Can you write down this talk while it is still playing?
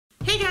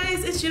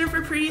guys, it's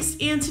Jennifer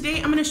Priest, and today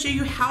I'm going to show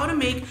you how to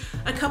make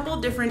a couple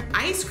different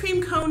ice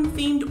cream cone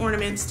themed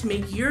ornaments to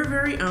make your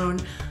very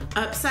own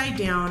upside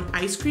down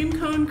ice cream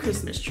cone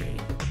Christmas tree.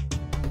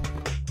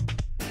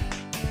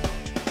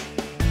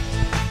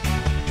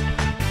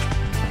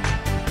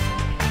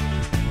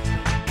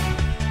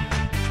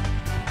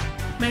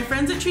 My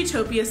friends at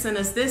Treetopia sent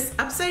us this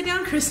upside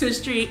down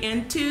Christmas tree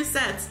and 2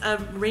 sets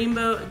of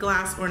rainbow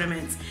glass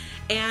ornaments,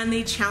 and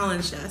they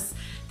challenged us.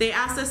 They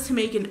asked us to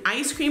make an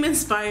ice cream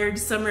inspired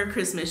summer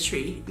Christmas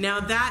tree. Now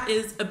that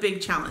is a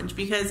big challenge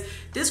because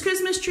this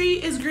Christmas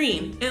tree is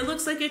green. It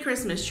looks like a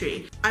Christmas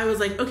tree. I was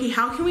like, okay,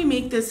 how can we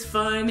make this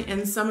fun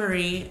and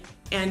summery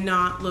and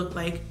not look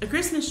like a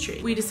Christmas tree?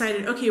 We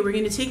decided, okay, we're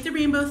gonna take the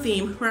rainbow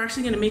theme. We're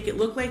actually gonna make it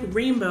look like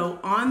rainbow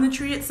on the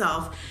tree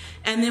itself.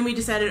 And then we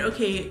decided,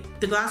 okay,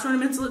 the glass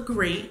ornaments look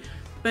great,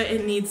 but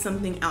it needs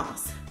something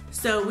else.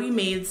 So we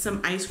made some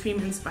ice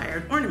cream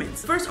inspired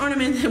ornaments. The first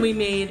ornament that we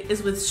made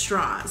is with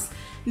straws.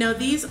 Now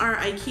these are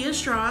IKEA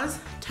straws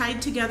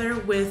tied together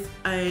with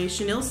a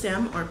chenille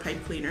stem or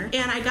pipe cleaner.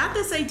 And I got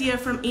this idea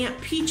from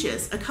Aunt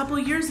Peaches a couple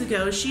years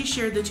ago. She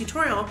shared the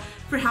tutorial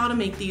for how to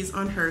make these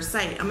on her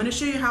site. I'm gonna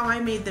show you how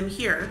I made them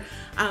here,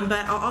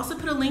 but I'll also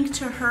put a link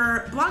to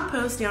her blog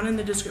post down in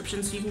the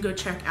description so you can go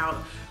check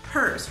out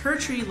hers. Her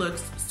tree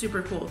looks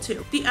super cool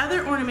too. The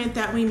other ornament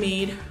that we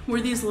made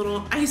were these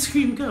little ice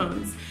cream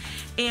cones.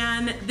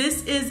 And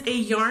this is a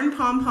yarn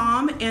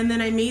pom-pom, and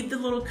then I made the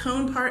little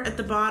cone part at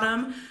the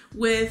bottom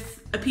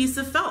with a piece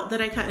of felt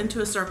that I cut into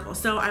a circle.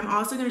 So I'm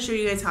also gonna show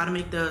you guys how to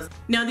make those.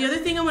 Now the other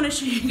thing I wanna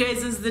show you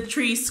guys is the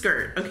tree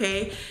skirt,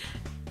 okay?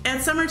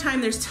 At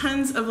summertime, there's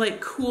tons of like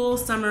cool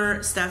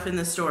summer stuff in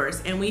the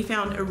stores, and we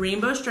found a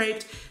rainbow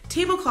striped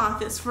tablecloth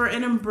that's for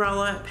an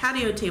umbrella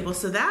patio table.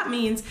 So that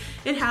means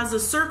it has a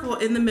circle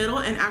in the middle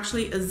and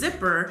actually a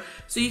zipper.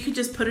 So you could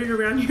just put it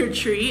around your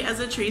tree as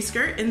a tree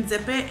skirt and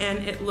zip it,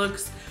 and it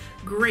looks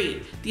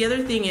great. The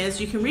other thing is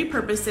you can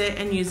repurpose it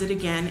and use it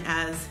again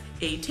as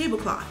a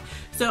tablecloth.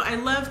 So I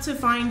love to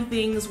find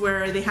things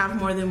where they have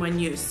more than one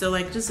use. So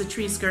like just a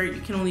tree skirt,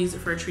 you can only use it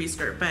for a tree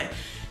skirt, but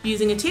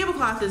using a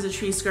tablecloth as a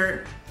tree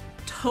skirt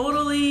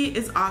totally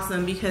is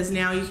awesome because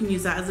now you can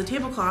use that as a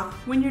tablecloth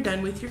when you're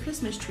done with your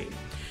Christmas tree.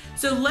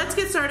 So let's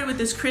get started with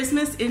this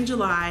Christmas in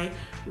July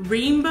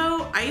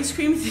rainbow ice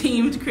cream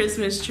themed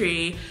Christmas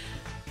tree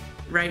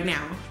right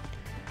now.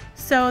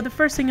 So the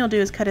first thing you'll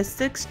do is cut a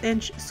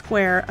 6-inch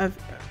square of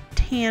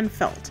tan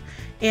felt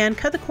and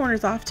cut the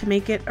corners off to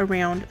make it a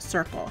round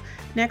circle.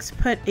 Next,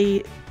 put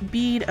a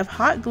bead of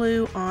hot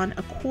glue on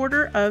a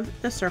quarter of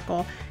the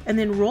circle and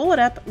then roll it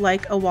up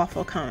like a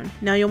waffle cone.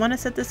 Now you'll want to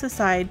set this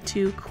aside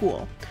to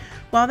cool.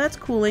 While that's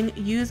cooling,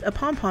 use a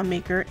pom-pom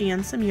maker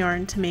and some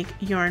yarn to make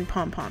yarn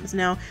pom-poms.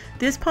 Now,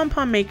 this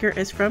pom-pom maker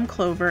is from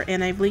Clover,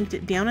 and I've linked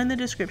it down in the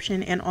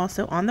description and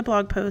also on the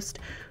blog post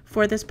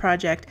for this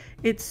project.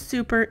 It's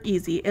super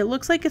easy. It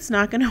looks like it's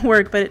not going to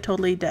work, but it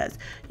totally does.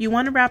 You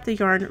want to wrap the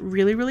yarn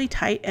really, really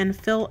tight and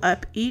fill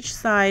up each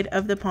side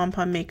of the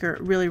pom-pom maker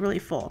really, really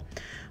full.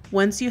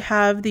 Once you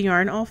have the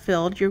yarn all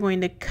filled, you're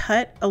going to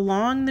cut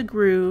along the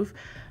groove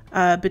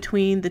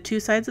between the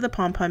 2 sides of the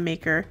pom-pom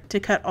maker to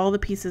cut all the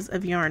pieces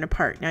of yarn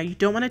apart. Now you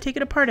don't want to take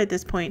it apart at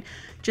this point,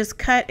 just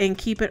cut and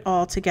keep it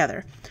all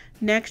together.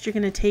 Next, you're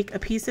going to take a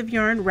piece of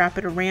yarn, wrap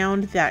it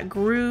around that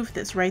groove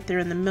that's right there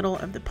in the middle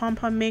of the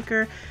pom-pom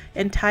maker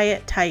and tie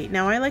it tight.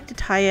 Now I like to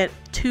tie it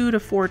 2 to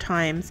 4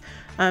 times,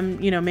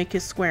 make a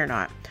square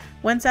knot.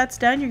 Once that's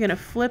done, you're going to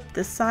flip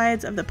the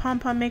sides of the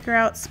pom-pom maker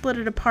out, split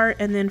it apart,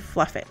 and then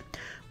fluff it.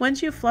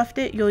 Once you've fluffed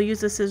it, you'll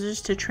use the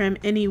scissors to trim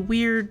any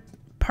weird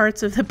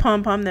parts of the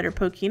pom-pom that are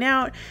poking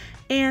out,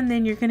 and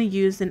then you're going to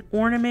use an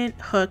ornament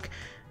hook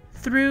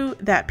through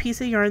that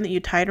piece of yarn that you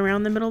tied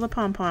around the middle of the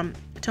pom-pom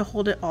to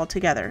hold it all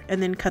together,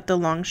 and then cut the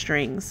long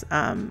strings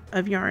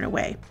of yarn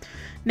away.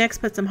 Next,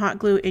 put some hot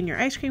glue in your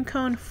ice cream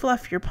cone,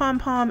 fluff your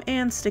pom-pom,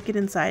 and stick it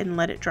inside and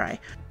let it dry.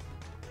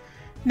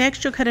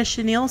 Next, you'll cut a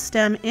chenille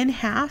stem in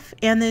half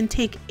and then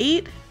take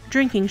 8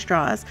 drinking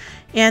straws,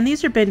 and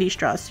these are bendy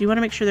straws, so you want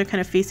to make sure they're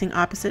kind of facing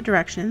opposite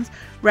directions.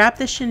 Wrap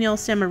the chenille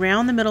stem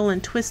around the middle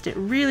and twist it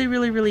really,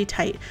 really, really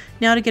tight.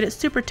 Now to get it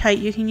super tight,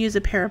 you can use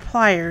a pair of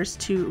pliers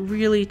to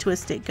really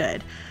twist it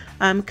good.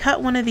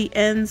 Cut one of the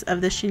ends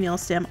of the chenille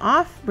stem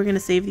off. We're going to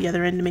save the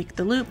other end to make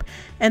the loop,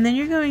 and then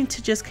you're going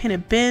to just kind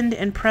of bend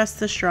and press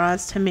the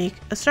straws to make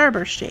a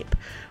starburst shape.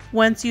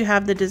 Once you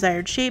have the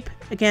desired shape,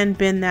 again,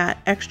 bend that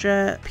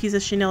extra piece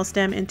of chenille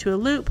stem into a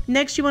loop.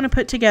 Next, you want to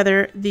put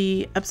together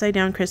the upside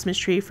down Christmas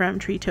tree from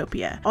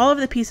Treetopia. All of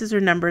the pieces are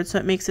numbered, so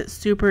it makes it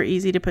super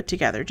easy to put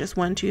together. Just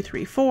 1, 2,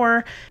 3,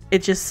 4.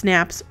 It just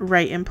snaps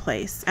right in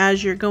place.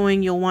 As you're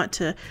going, you'll want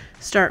to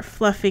start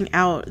fluffing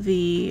out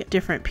the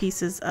different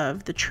pieces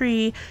of the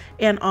tree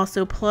and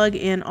also plug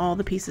in all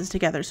the pieces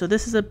together. So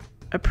this is a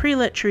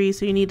pre-lit tree,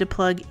 so you need to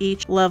plug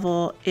each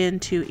level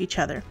into each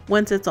other.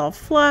 Once it's all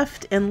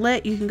fluffed and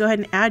lit, you can go ahead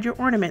and add your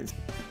ornaments.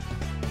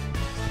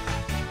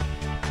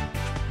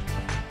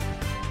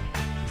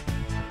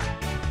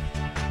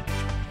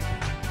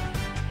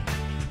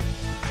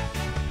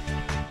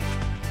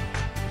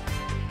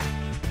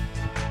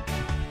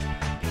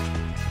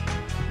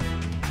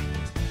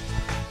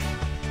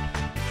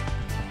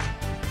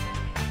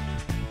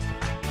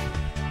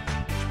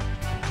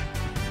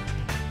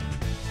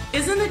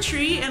 Isn't the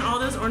tree and all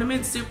those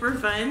ornaments super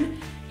fun?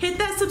 Hit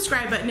that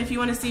subscribe button if you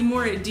want to see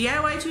more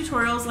DIY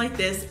tutorials like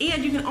this,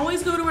 and you can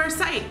always go to our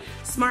site,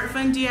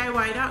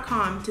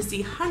 smartfundiy.com, to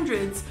see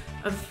hundreds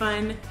of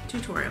fun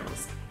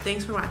tutorials.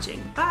 Thanks for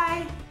watching.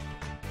 Bye!